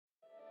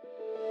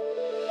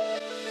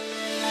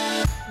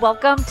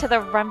Welcome to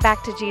the Run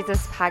Back to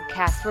Jesus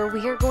podcast, where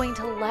we are going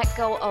to let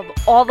go of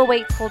all the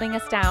weights holding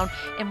us down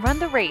and run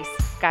the race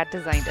God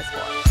designed us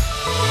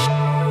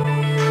for.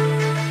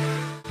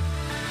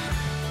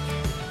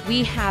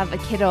 We have a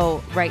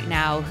kiddo right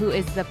now who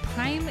is the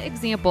prime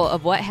example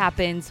of what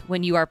happens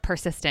when you are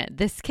persistent.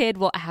 This kid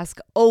will ask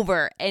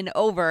over and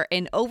over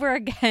and over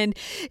again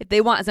if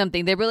they want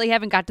something. They really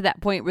haven't got to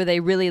that point where they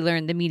really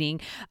learn the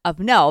meaning of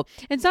no.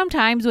 And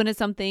sometimes when it's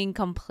something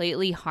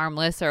completely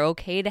harmless or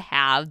okay to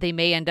have, they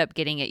may end up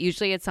getting it.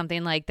 Usually it's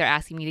something like they're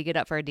asking me to get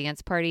up for a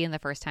dance party, and the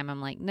first time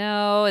I'm like,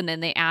 no. And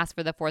then they ask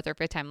for the fourth or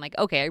fifth time, I'm like,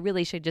 okay, I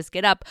really should just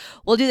get up.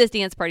 We'll do this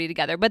dance party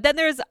together. But then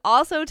there's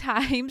also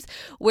times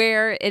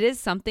where it is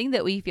something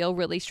that we feel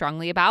really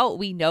strongly about.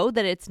 We know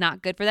that it's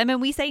not good for them,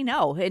 and we say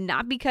no. And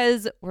not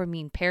because we're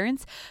mean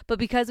parents, but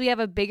because we have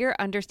a bigger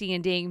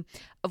understanding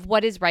of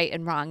what is right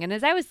and wrong. And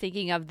as I was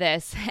thinking of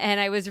this and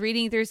I was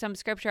reading through some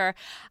scripture,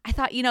 I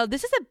thought,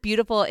 this is a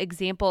beautiful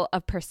example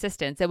of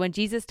persistence. And when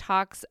Jesus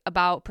talks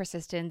about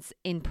persistence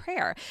in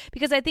prayer,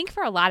 because I think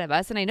for a lot of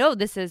us, and I know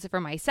this is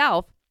for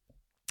myself,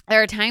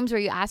 there are times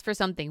where you ask for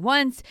something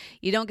once,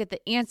 you don't get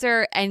the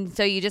answer, and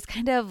so you just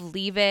kind of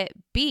leave it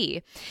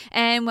be.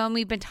 And when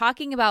we've been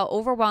talking about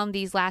overwhelm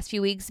these last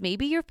few weeks,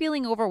 maybe you're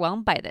feeling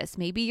overwhelmed by this.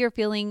 Maybe you're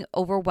feeling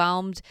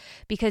overwhelmed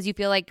because you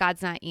feel like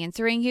God's not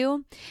answering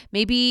you.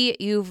 Maybe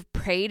you've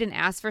prayed and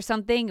asked for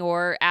something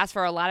or asked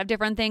for a lot of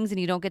different things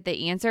and you don't get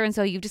the answer. And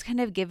so you've just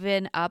kind of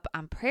given up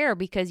on prayer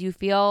because you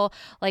feel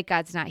like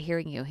God's not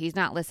hearing you. He's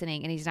not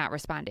listening and he's not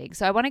responding.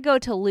 So I want to go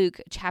to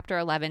Luke chapter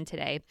 11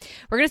 today.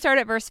 We're going to start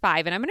at verse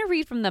 5, and I'm going to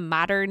read from the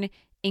Modern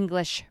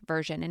English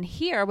version. And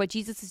here, what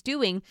Jesus is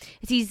doing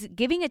is he's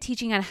giving a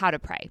teaching on how to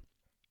pray.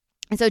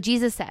 And so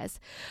Jesus says,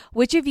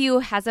 "Which of you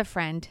has a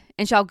friend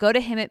and shall go to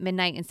him at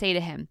midnight and say to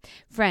him,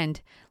 'Friend,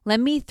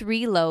 lend me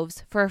 3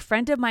 loaves, for a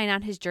friend of mine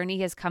on his journey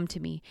has come to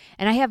me,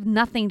 and I have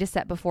nothing to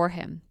set before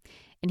him.'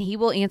 And he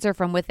will answer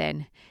from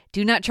within,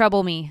 'Do not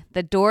trouble me.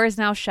 The door is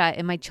now shut,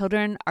 and my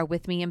children are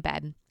with me in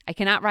bed. I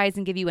cannot rise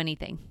and give you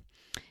anything.'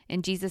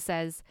 And Jesus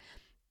says,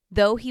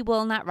 'Though he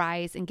will not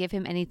rise and give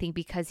him anything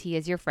because he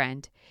is your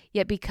friend,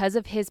 yet because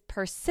of his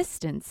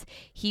persistence,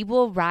 he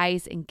will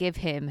rise and give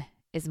him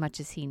as much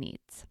as he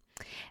needs.'"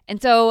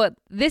 And so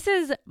this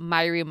is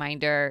my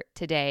reminder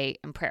today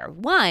in prayer.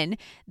 One,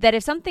 that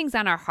if something's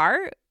on our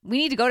heart, we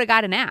need to go to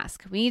God and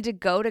ask. We need to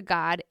go to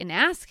God and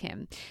ask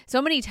him.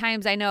 So many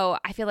times I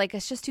feel like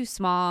it's just too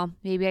small.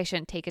 Maybe I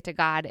shouldn't take it to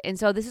God. And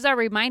so this is our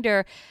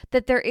reminder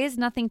that there is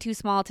nothing too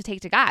small to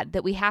take to God,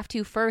 that we have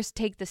to first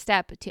take the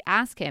step to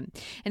ask him.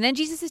 And then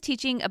Jesus is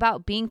teaching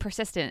about being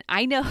persistent.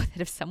 I know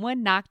that if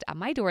someone knocked on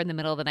my door in the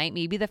middle of the night,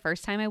 maybe the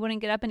first time I wouldn't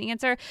get up and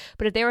answer,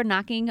 but if they were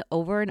knocking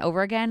over and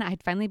over again,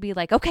 I'd finally be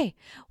like, okay,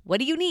 what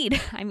do you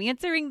need? I'm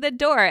answering the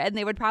door. And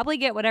they would probably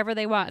get whatever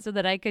they want so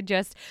that I could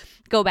just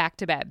go back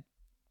to bed.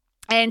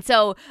 And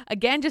so,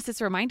 again, just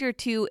this reminder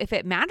to, if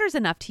it matters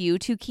enough to you,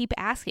 to keep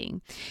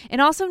asking. And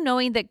also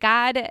knowing that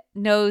God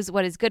knows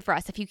what is good for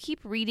us. If you keep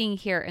reading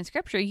here in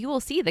scripture, you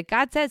will see that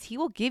God says he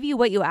will give you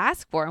what you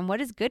ask for and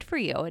what is good for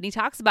you. And he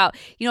talks about,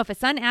 if a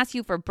son asks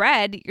you for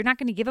bread, you're not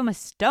going to give him a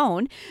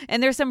stone.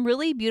 And there's some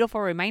really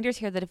beautiful reminders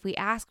here that if we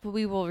ask,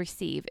 we will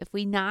receive. If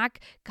we knock,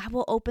 God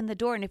will open the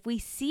door. And if we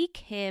seek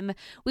him,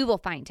 we will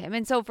find him.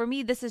 And so for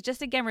me, this is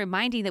just, again,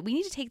 reminding that we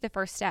need to take the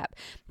first step.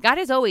 God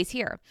is always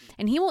here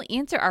and he will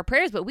answer our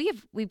prayers, but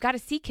we've got to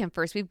seek him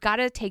first. We've got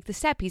to take the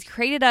step. He's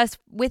created us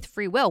with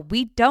free will.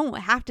 We don't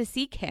have to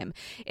seek him.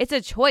 It's a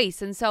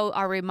choice. And so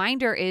our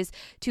reminder is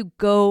to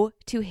go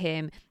to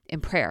him in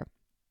prayer.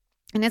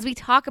 And as we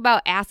talk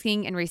about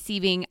asking and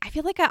receiving, I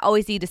feel like I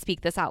always need to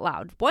speak this out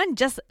loud. One,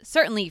 just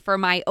certainly for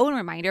my own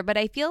reminder, but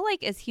I feel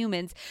like as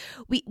humans,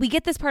 we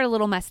get this part a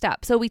little messed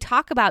up. So we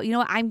talk about,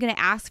 I'm going to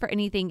ask for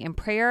anything in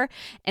prayer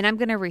and I'm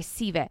going to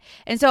receive it.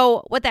 And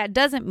so what that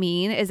doesn't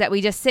mean is that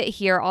we just sit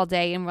here all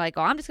day and we're like,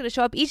 oh, I'm just going to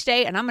show up each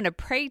day and I'm going to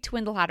pray to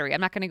win the lottery.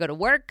 I'm not going to go to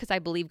work because I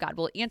believe God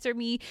will answer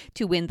me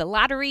to win the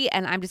lottery,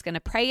 and I'm just going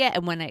to pray it.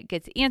 And when it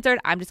gets answered,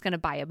 I'm just going to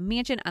buy a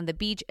mansion on the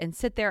beach and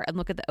sit there and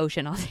look at the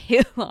ocean all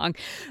day long,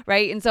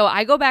 right? And so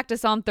I go back to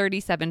Psalm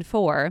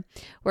 37:4,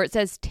 where it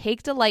says,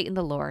 "Take delight in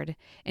the Lord,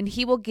 and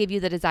he will give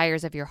you the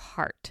desires of your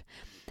heart."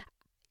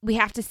 We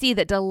have to see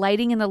that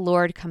delighting in the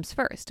Lord comes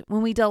first.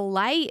 When we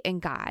delight in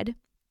God,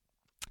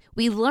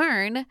 we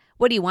learn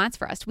what he wants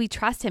for us. We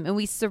trust him and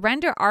we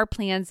surrender our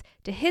plans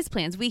to his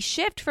plans. We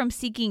shift from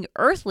seeking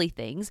earthly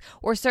things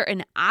or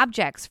certain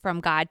objects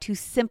from God to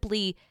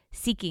simply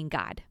seeking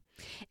God.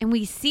 And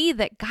we see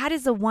that God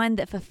is the one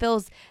that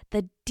fulfills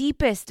the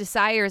deepest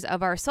desires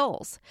of our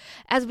souls.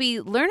 As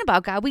we learn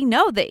about God, we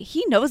know that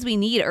he knows we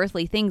need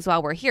earthly things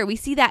while we're here. We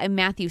see that in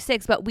Matthew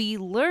 6, but we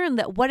learn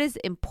that what is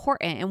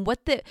important and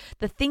what the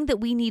thing that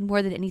we need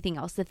more than anything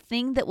else, the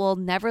thing that will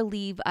never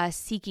leave us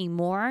seeking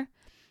more,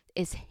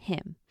 is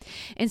Him.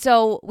 And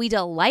so we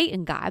delight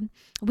in God.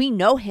 We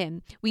know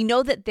Him. We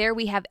know that there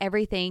we have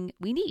everything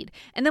we need.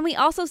 And then we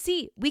also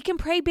see we can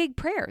pray big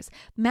prayers.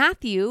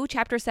 Matthew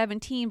chapter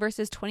 17,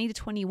 verses 20 to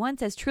 21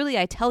 says, "Truly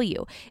I tell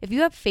you, if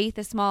you have faith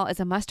as small as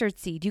a mustard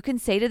seed, you can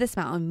say to this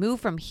mountain, move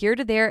from here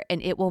to there,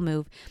 and it will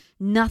move.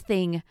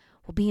 Nothing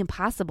will be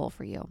impossible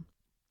for you."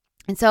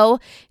 And so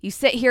you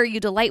sit here,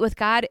 you delight with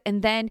God,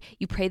 and then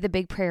you pray the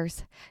big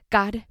prayers.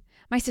 God,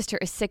 my sister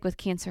is sick with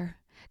cancer.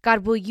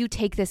 God, will you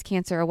take this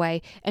cancer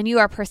away? And you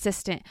are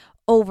persistent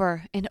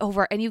over and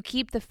over, and you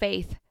keep the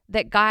faith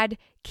that God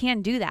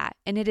can do that,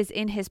 and it is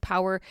in His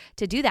power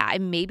to do that.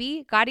 And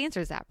maybe God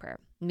answers that prayer.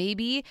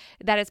 Maybe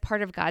that is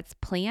part of God's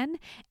plan,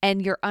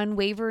 and your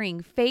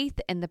unwavering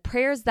faith and the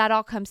prayers, that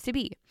all comes to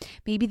be.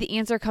 Maybe the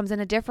answer comes in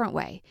a different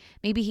way.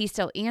 Maybe He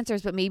still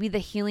answers, but maybe the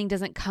healing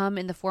doesn't come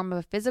in the form of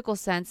a physical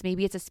sense.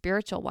 Maybe it's a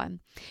spiritual one.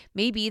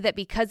 Maybe that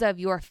because of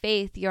your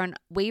faith, your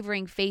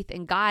unwavering faith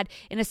in God,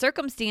 in a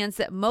circumstance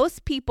that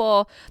most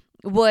people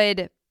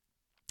would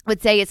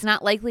say it's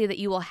not likely that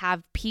you will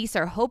have peace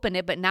or hope in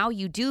it, but now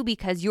you do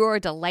because you're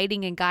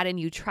delighting in God and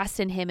you trust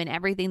in Him and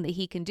everything that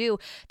He can do.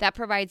 That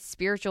provides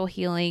spiritual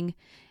healing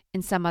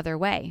in some other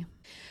way.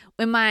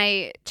 When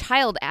my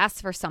child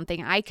asks for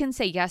something, I can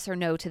say yes or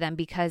no to them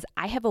because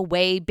I have a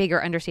way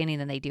bigger understanding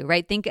than they do,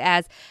 right? Think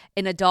as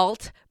an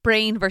adult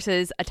brain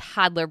versus a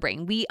toddler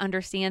brain. We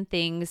understand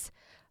things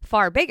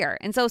far bigger.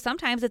 And so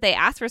sometimes if they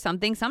ask for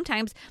something,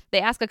 sometimes they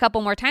ask a couple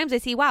more times, they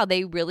see, wow,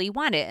 they really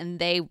want it and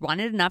they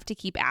want it enough to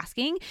keep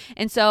asking.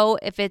 And so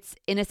if it's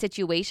in a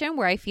situation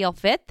where I feel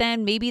fit,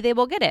 then maybe they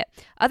will get it.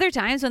 Other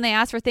times when they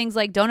ask for things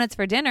like donuts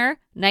for dinner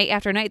night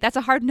after night, that's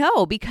a hard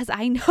no because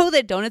I know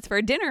that donuts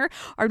for dinner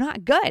are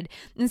not good.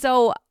 And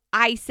so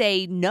I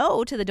say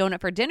no to the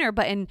donut for dinner,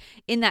 but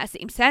in that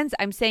same sense,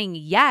 I'm saying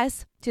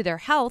yes to their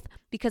health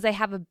because I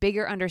have a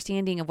bigger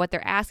understanding of what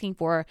they're asking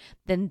for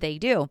than they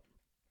do.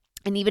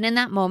 And even in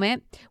that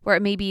moment where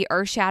it may be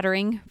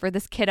earth-shattering for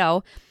this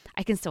kiddo,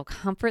 I can still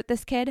comfort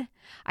this kid.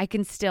 I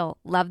can still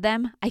love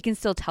them. I can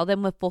still tell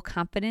them with full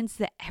confidence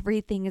that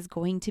everything is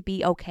going to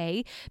be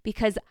okay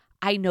because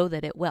I know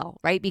that it will,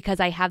 right?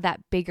 Because I have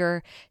that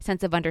bigger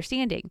sense of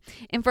understanding.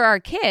 And for our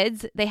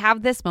kids, they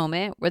have this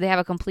moment where they have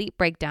a complete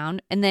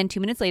breakdown. And then 2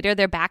 minutes later,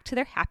 they're back to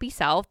their happy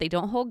self. They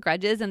don't hold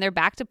grudges and they're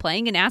back to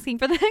playing and asking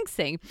for the next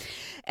thing.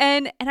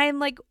 And I'm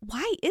like,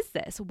 why is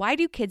this? Why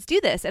do kids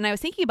do this? And I was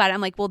thinking about it.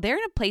 I'm like, well, they're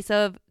in a place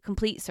of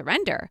complete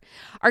surrender.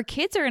 Our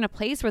kids are in a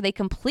place where they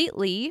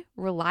completely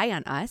rely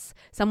on us,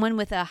 someone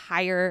with a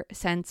higher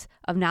sense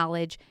of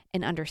knowledge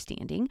and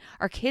understanding.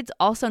 Our kids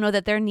also know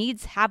that their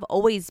needs have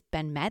always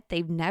been met.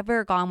 They've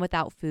never gone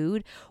without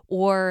food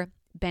or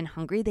been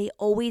hungry. They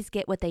always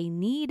get what they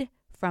need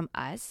from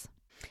us.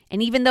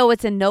 And even though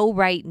it's a no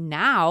right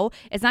now,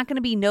 it's not going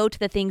to be no to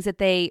the things that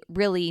they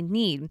really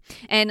need.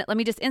 And let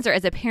me just insert,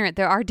 as a parent,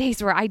 there are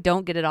days where I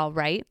don't get it all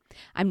right.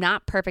 I'm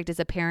not perfect as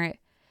a parent,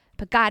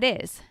 but God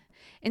is.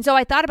 And so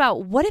I thought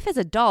about, what if as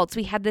adults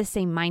we had this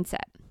same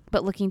mindset,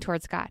 but looking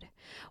towards God?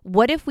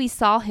 What if we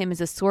saw Him as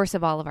a source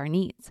of all of our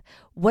needs?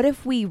 What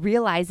if we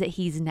realized that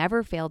He's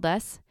never failed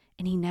us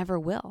and He never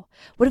will?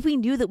 What if we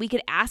knew that we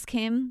could ask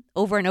Him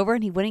over and over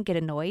and He wouldn't get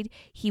annoyed?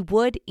 He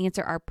would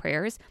answer our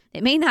prayers.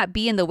 It may not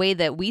be in the way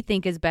that we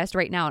think is best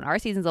right now in our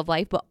seasons of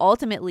life, but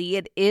ultimately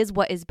it is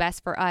what is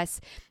best for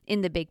us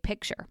in the big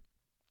picture.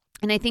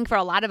 And I think for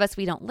a lot of us,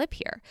 we don't live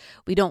here.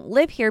 We don't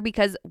live here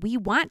because we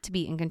want to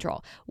be in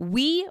control.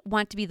 We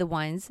want to be the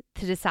ones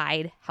to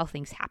decide how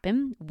things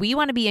happen. We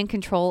want to be in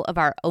control of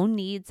our own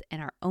needs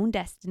and our own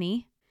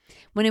destiny,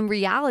 when in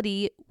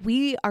reality,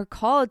 we are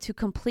called to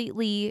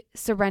completely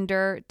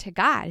surrender to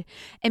God.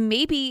 And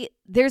maybe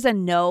there's a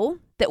no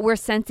that we're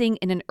sensing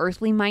in an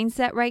earthly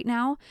mindset right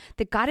now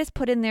that God has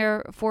put in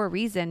there for a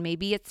reason.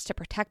 Maybe it's to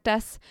protect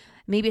us.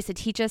 Maybe it's to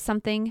teach us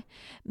something.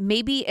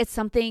 Maybe it's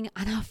something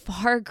on a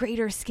far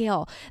greater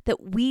scale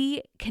that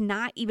we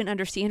cannot even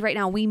understand right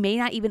now. We may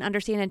not even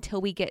understand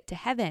until we get to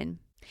heaven.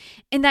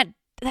 And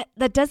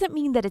that doesn't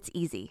mean that it's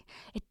easy.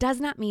 It does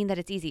not mean that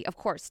it's easy. Of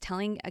course,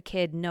 telling a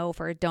kid no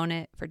for a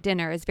donut for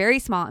dinner is very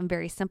small and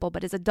very simple.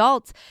 But as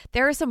adults,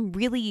 there are some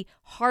really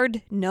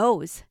hard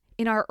no's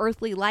in our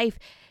earthly life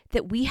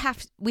that we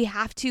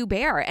have to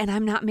bear. And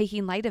I'm not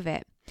making light of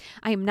it.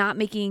 I am not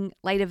making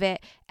light of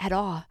it at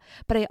all.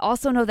 But I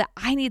also know that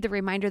I need the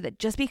reminder that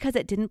just because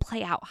it didn't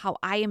play out how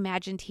I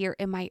imagined here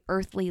in my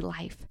earthly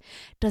life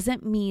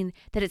doesn't mean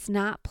that it's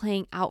not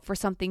playing out for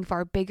something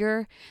far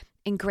bigger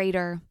and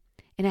greater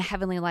in a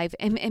heavenly life.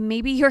 And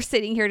maybe you're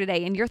sitting here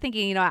today and you're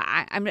thinking,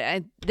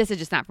 this is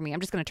just not for me.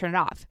 I'm just going to turn it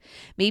off.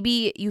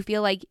 Maybe you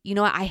feel like,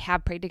 I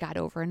have prayed to God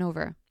over and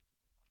over.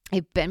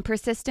 I've been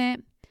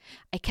persistent.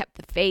 I kept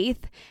the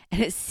faith.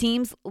 And it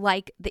seems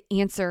like the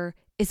answer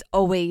is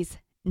always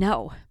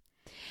no.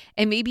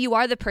 And maybe you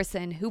are the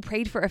person who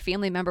prayed for a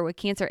family member with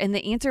cancer and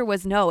the answer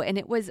was no, and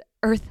it was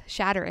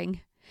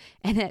earth-shattering,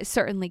 and it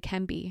certainly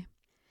can be.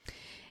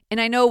 And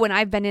I know when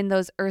I've been in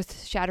those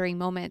earth-shattering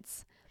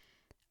moments,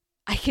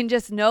 I can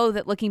just know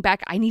that looking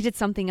back, I needed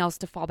something else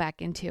to fall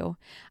back into.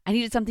 I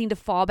needed something to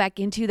fall back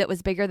into that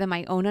was bigger than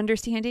my own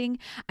understanding.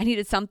 I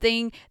needed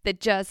something that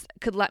just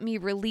could let me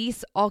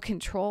release all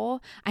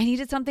control. I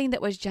needed something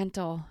that was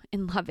gentle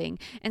and loving,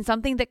 and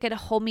something that could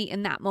hold me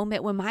in that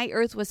moment when my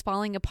earth was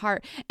falling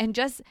apart, and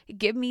just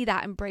give me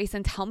that embrace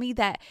and tell me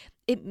that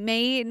it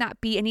may not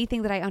be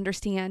anything that I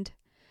understand,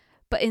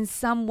 but in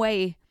some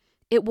way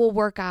it will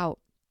work out.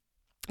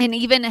 And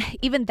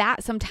even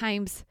that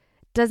sometimes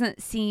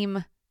doesn't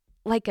seem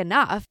like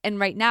enough. And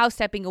right now,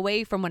 stepping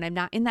away from when I'm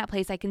not in that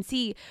place, I can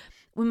see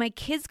when my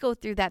kids go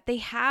through that, they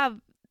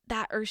have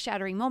that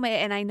earth-shattering moment.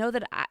 And I know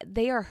that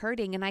they are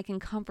hurting, and I can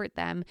comfort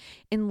them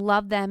and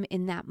love them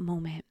in that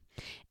moment.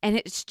 And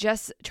it's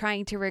just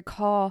trying to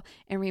recall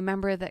and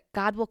remember that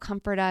God will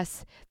comfort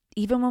us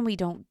even when we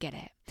don't get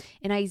it.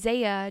 In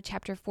Isaiah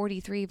chapter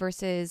 43,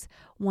 verses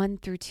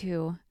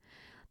 1-2,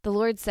 the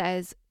Lord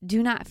says,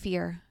 "Do not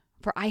fear,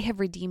 for I have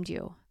redeemed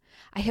you.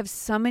 I have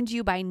summoned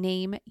you by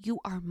name. You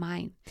are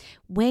mine.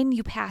 When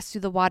you pass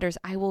through the waters,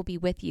 I will be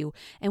with you.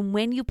 And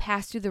when you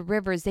pass through the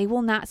rivers, they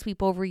will not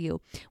sweep over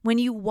you. When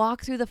you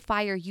walk through the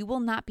fire, you will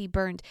not be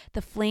burned.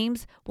 The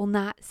flames will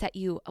not set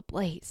you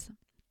ablaze."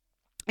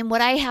 And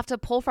what I have to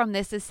pull from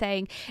this is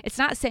saying, it's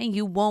not saying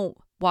you won't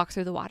walk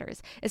through the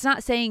waters. It's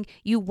not saying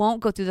you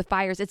won't go through the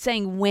fires. It's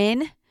saying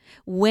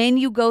when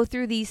you go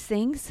through these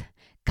things,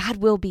 God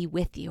will be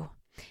with you,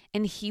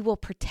 and he will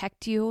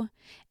protect you,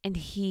 and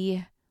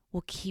he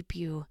will keep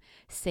you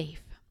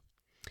safe.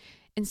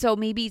 And so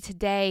maybe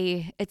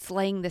today it's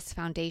laying this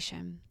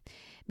foundation.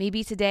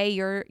 Maybe today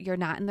you're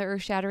not in the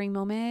earth-shattering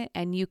moment,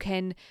 and you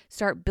can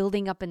start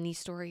building up in these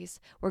stories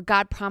where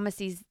God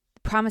promises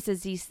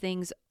these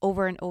things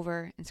over and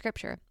over in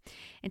Scripture.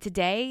 And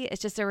today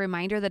it's just a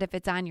reminder that if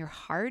it's on your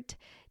heart,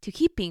 to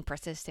keep being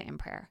persistent in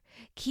prayer.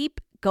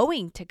 Keep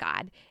going to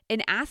God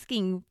and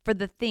asking for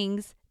the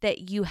things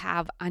that you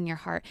have on your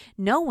heart,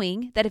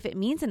 knowing that if it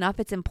means enough,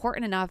 it's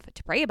important enough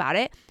to pray about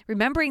it,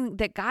 remembering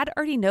that God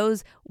already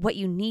knows what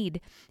you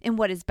need and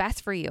what is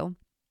best for you.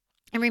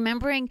 And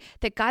remembering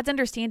that God's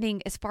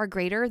understanding is far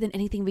greater than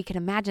anything we can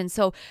imagine.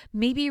 So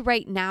maybe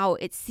right now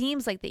it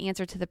seems like the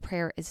answer to the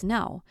prayer is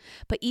no.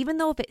 But even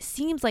though if it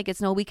seems like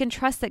it's no, we can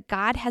trust that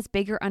God has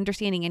bigger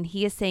understanding, and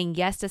he is saying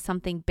yes to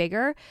something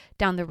bigger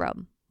down the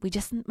road. We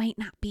just might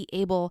not be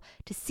able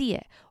to see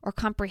it or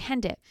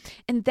comprehend it.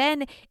 And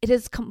then it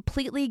is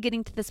completely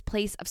getting to this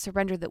place of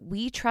surrender that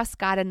we trust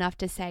God enough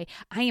to say,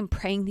 I am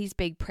praying these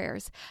big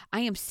prayers.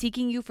 I am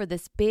seeking you for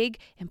this big,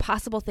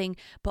 impossible thing.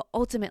 But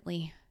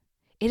ultimately,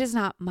 it is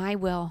not my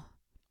will,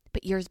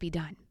 but yours be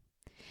done.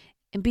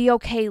 And be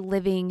okay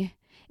living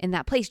in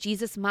that place.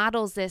 Jesus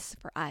models this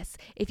for us.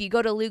 If you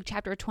go to Luke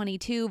chapter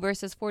 22,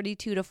 verses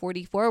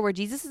 42-44, where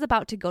Jesus is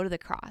about to go to the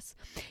cross.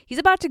 He's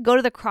about to go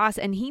to the cross,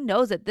 and he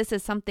knows that this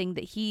is something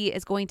that he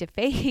is going to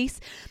face.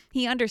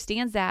 He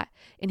understands that.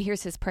 And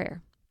here's his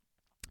prayer.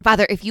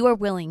 Father, if you are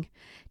willing,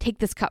 take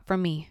this cup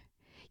from me.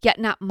 Yet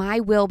not my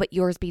will, but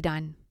yours be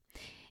done.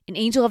 An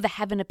angel of the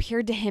heaven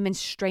appeared to him and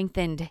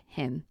strengthened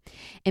him.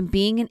 And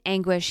being in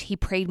anguish, he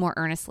prayed more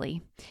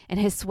earnestly, and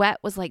his sweat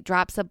was like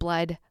drops of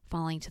blood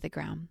falling to the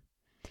ground.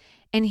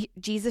 And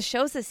Jesus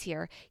shows us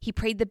here. He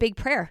prayed the big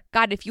prayer.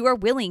 God, if you are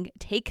willing,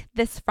 take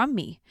this from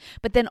me.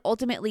 But then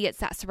ultimately it's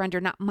that surrender,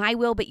 not my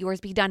will, but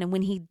yours be done. And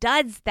when he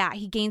does that,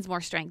 he gains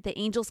more strength. The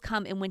angels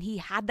come. And when he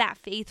had that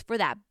faith for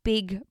that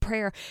big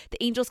prayer,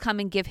 the angels come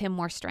and give him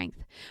more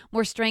strength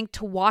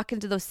to walk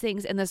into those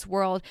things in this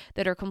world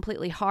that are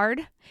completely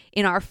hard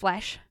in our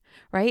flesh,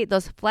 right?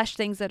 Those flesh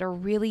things that are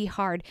really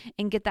hard,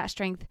 and get that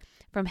strength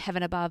from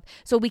heaven above.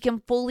 So we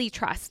can fully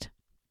trust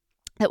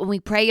that when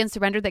we pray and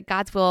surrender, that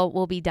God's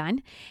will be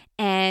done.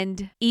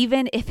 And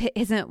even if it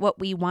isn't what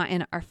we want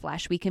in our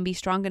flesh, we can be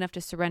strong enough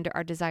to surrender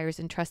our desires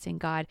and trust in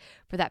God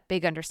for that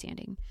big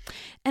understanding.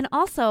 And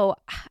also,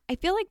 I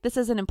feel like this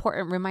is an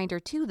important reminder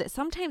too, that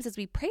sometimes as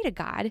we pray to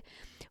God,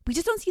 we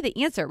just don't see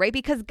the answer, right?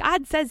 Because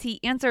God says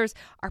he answers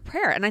our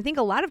prayer. And I think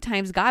a lot of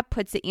times God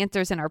puts the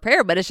answers in our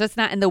prayer, but it's just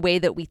not in the way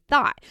that we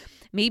thought.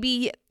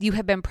 Maybe you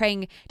have been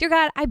praying, dear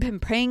God, I've been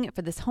praying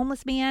for this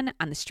homeless man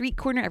on the street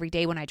corner every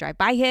day when I drive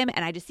by him,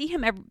 and I just see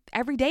him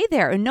every day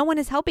there, and no one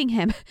is helping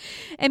him.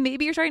 And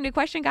maybe you're starting to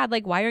question God,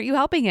 like, why aren't you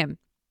helping him?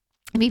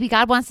 And maybe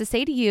God wants to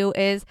say to you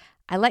is,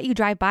 I let you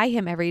drive by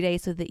him every day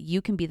so that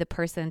you can be the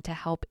person to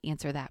help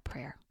answer that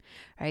prayer.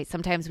 Right?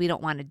 Sometimes we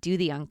don't want to do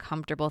the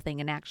uncomfortable thing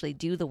and actually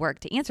do the work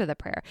to answer the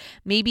prayer.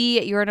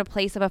 Maybe you're in a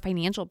place of a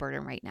financial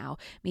burden right now.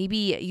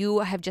 Maybe you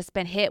have just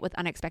been hit with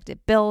unexpected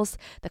bills.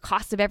 The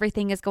cost of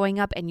everything is going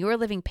up, and you're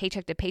living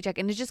paycheck to paycheck,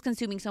 and it's just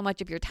consuming so much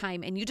of your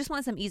time, and you just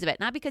want some ease of it.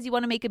 Not because you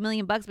want to make $1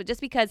 million, but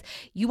just because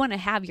you want to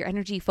have your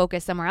energy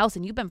focused somewhere else.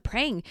 And you've been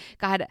praying,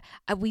 God,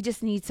 we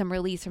just need some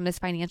release from this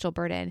financial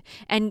burden,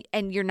 and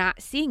you're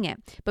not seeing it.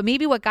 But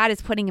maybe what God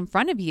is putting in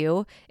front of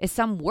you is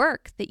some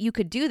work that you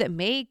could do that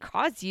may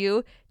cause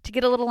you to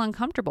get a little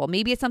uncomfortable.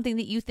 Maybe it's something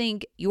that you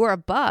think you're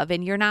above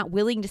and you're not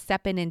willing to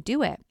step in and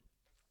do it.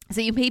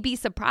 So you may be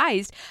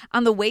surprised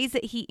on the ways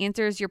that he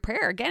answers your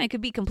prayer. Again, it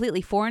could be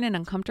completely foreign and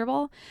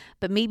uncomfortable,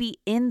 but maybe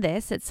in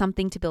this, it's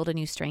something to build a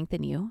new strength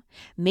in you.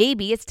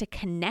 Maybe it's to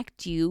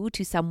connect you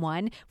to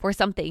someone for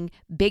something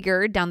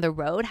bigger down the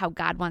road, how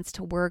God wants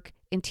to work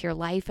into your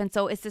life. And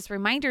so it's this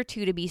reminder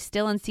too, to be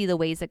still and see the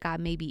ways that God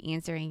may be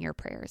answering your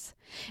prayers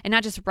and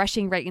not just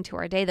rushing right into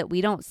our day that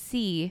we don't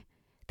see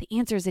the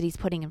answers that he's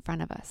putting in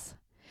front of us.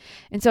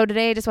 And so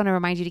today, I just want to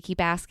remind you to keep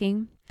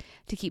asking,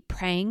 to keep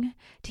praying,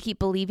 to keep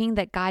believing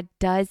that God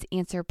does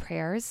answer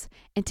prayers,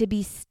 and to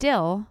be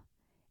still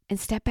and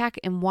step back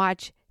and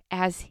watch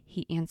as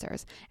he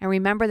answers. And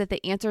remember that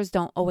the answers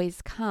don't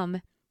always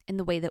come in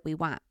the way that we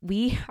want.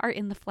 We are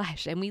in the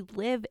flesh and we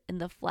live in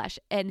the flesh,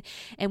 and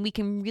we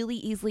can really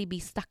easily be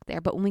stuck there.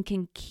 But when we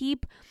can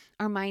keep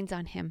our minds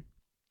on him,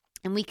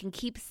 and we can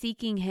keep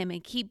seeking him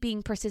and keep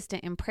being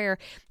persistent in prayer,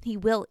 he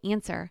will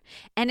answer.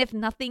 And if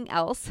nothing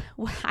else,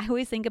 what I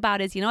always think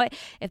about is, you know what?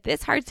 If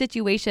this hard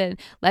situation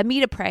led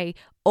me to pray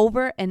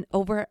over and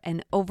over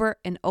and over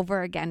and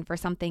over again for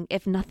something,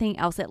 if nothing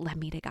else, it led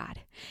me to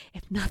God.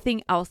 If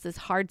nothing else, this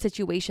hard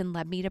situation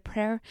led me to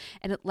prayer,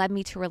 and it led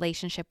me to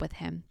relationship with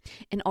him.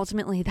 And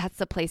ultimately, that's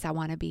the place I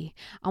want to be.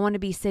 I want to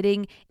be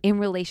sitting in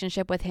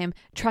relationship with him,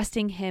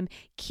 trusting him,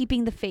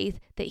 keeping the faith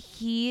that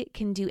he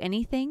can do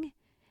anything,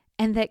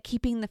 and that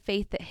keeping the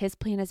faith that his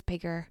plan is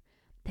bigger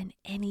than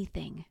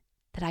anything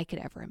that I could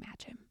ever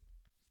imagine.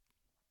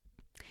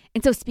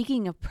 And so,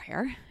 speaking of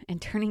prayer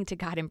and turning to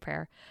God in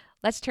prayer,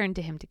 let's turn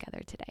to him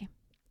together today.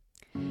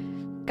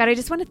 God, I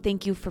just want to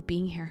thank you for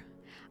being here.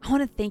 I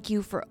want to thank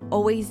you for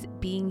always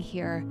being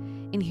here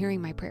and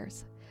hearing my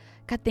prayers.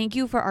 God, thank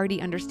you for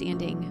already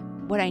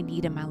understanding what I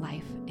need in my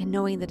life and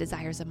knowing the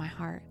desires of my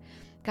heart.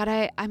 God,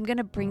 I'm going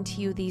to bring to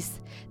you these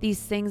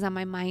things on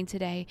my mind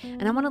today,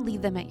 and I want to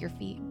leave them at your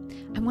feet.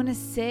 I want to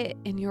sit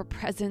in your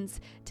presence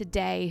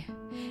today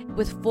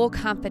with full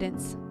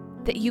confidence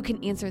that you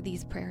can answer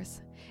these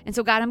prayers. And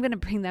so, God, I'm going to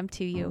bring them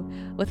to you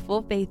with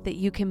full faith that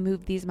you can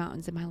move these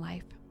mountains in my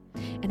life.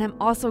 And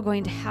I'm also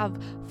going to have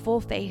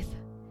full faith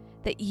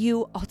that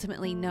you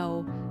ultimately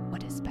know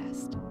what is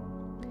best.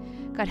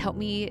 God, help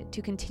me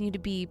to continue to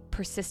be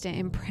persistent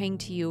in praying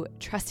to you,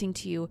 trusting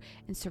to you,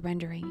 and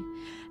surrendering.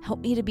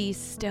 Help me to be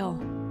still,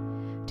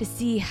 to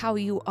see how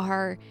you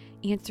are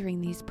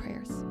answering these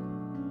prayers.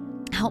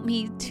 Help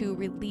me to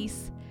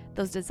release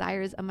those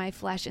desires of my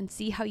flesh and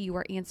see how you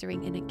are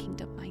answering in a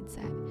kingdom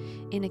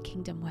mindset, in a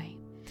kingdom way,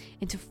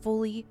 and to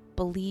fully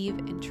believe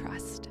and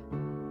trust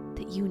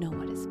that you know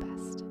what is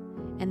best.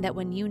 And that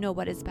when you know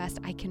what is best,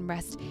 I can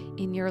rest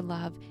in your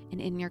love and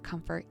in your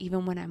comfort,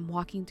 even when I'm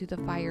walking through the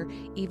fire,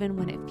 even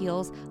when it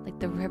feels like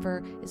the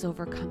river is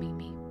overcoming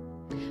me.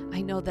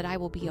 I know that I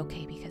will be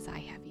okay because I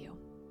have you.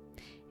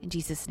 In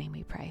Jesus' name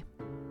we pray.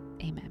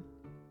 Amen.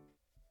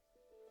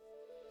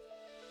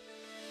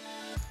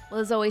 Well,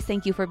 as always,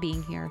 thank you for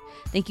being here.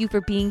 Thank you for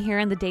being here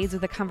on the days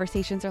where the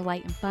conversations are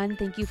light and fun.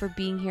 Thank you for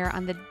being here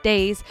on the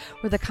days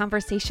where the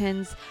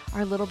conversations are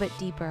a little bit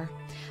deeper.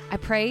 I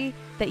pray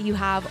that you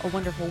have a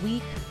wonderful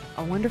week,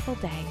 a wonderful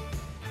day,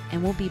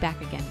 and we'll be back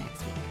again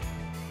next week.